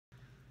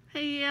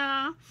Hey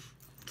y'all,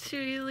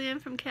 Sherry Lynn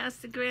from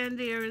Casa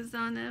Grande,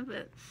 Arizona,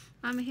 but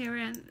I'm here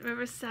in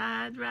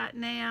Riverside right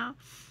now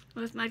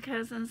with my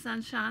cousin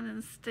Sunshine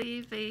and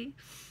Stevie.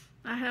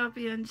 I hope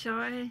you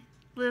enjoy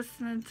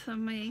listening to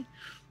me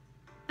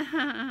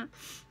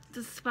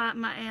despite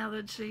my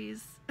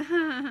allergies.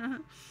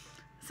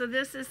 So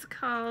this is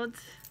called,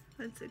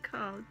 what's it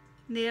called?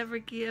 Never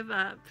Give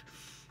Up,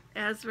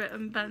 as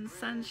written by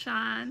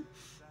Sunshine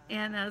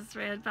and as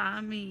read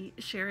by me,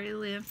 Sherry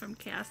Lynn from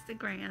Casa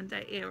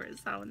Grande,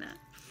 Arizona.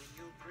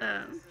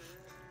 Um,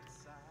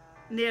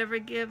 Never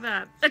give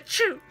up.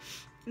 Achoo!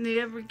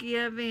 Never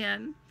give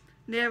in.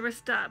 Never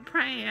stop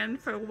praying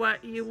for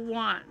what you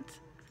want.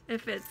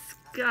 If it's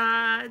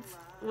God's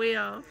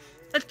will,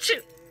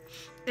 achoo!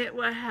 It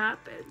will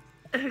happen.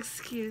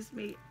 Excuse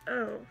me.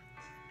 Oh,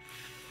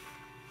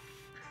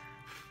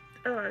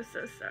 I'm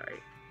so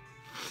sorry.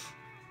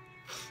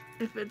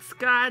 If it's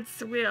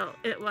God's will,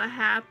 it will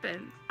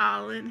happen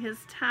all in His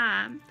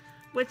time,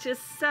 which is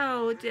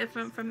so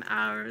different from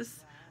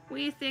ours.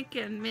 We think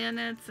in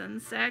minutes and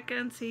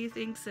seconds. He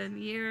thinks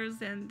in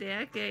years and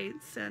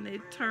decades and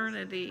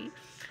eternity.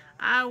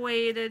 I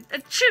waited,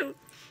 achoo!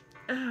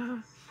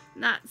 Oh,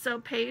 not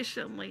so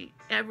patiently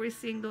every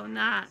single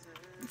night.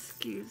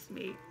 Excuse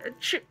me.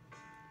 Achoo!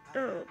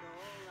 Oh.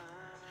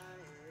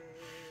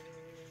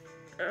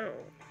 Oh.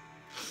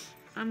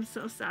 I'm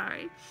so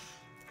sorry.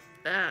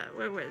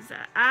 Where was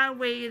that? I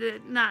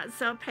waited not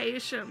so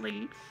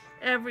patiently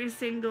every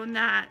single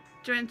night,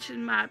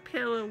 drenching my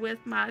pillow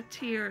with my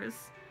tears.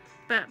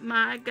 But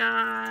my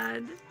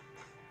God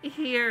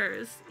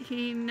hears,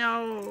 He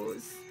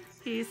knows,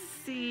 He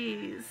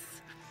sees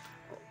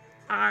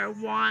our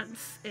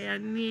wants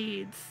and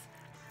needs,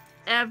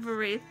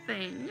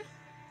 everything.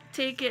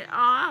 Take it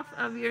off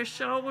of your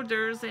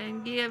shoulders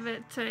and give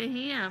it to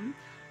Him.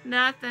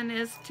 Nothing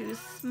is too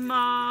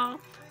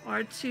small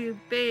or too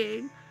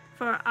big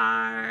for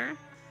our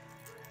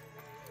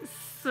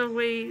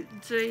sweet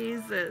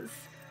Jesus.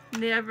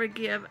 Never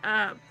give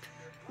up.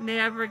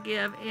 Never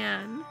give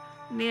in.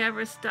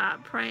 Never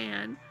stop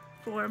praying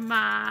for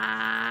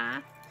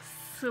my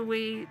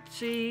sweet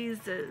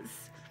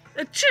Jesus.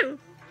 Achoo!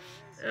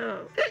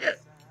 Oh.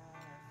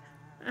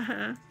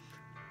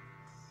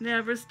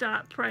 Never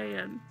stop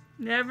praying.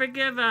 Never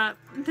give up.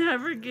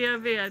 Never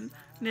give in.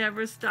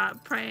 Never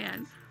stop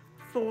praying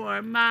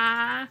for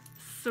my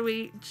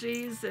sweet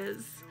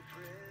Jesus.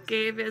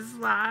 Gave His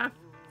life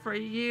for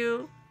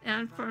you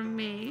and for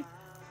me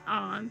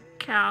on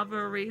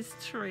Calvary's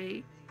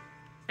tree.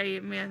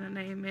 Amen and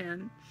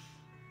amen.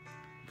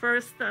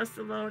 1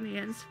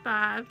 Thessalonians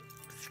 5,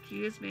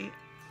 excuse me.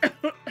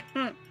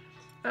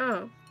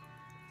 Oh.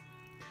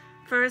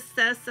 1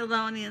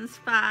 Thessalonians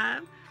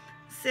 5,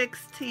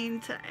 16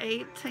 to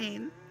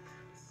 18.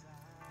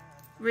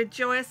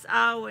 Rejoice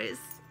always,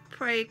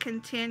 pray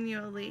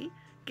continually,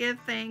 give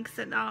thanks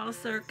in all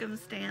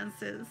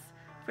circumstances,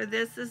 for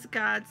this is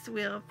God's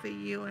will for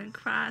you in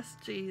Christ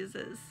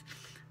Jesus.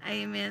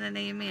 Amen and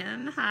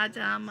amen. Hi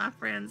to all my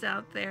friends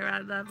out there. I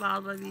love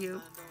all of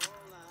you.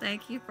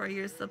 Thank you for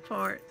your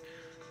support.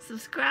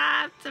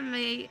 Subscribe to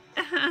me,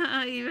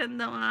 even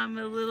though I'm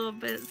a little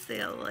bit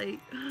silly.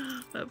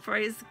 But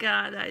praise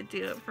God, I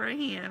do it for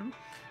Him.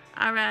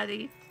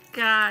 Alrighty.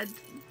 God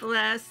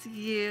bless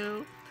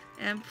you.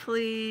 And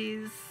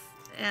please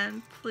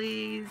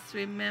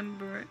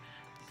remember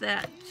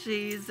that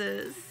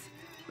Jesus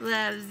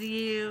loves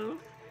you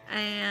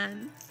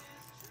and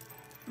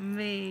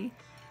me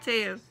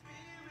too.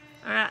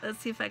 Alright, let's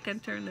see if I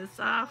can turn this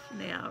off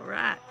now.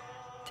 Right.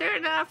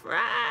 Turn off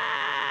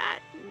right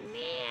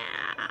now.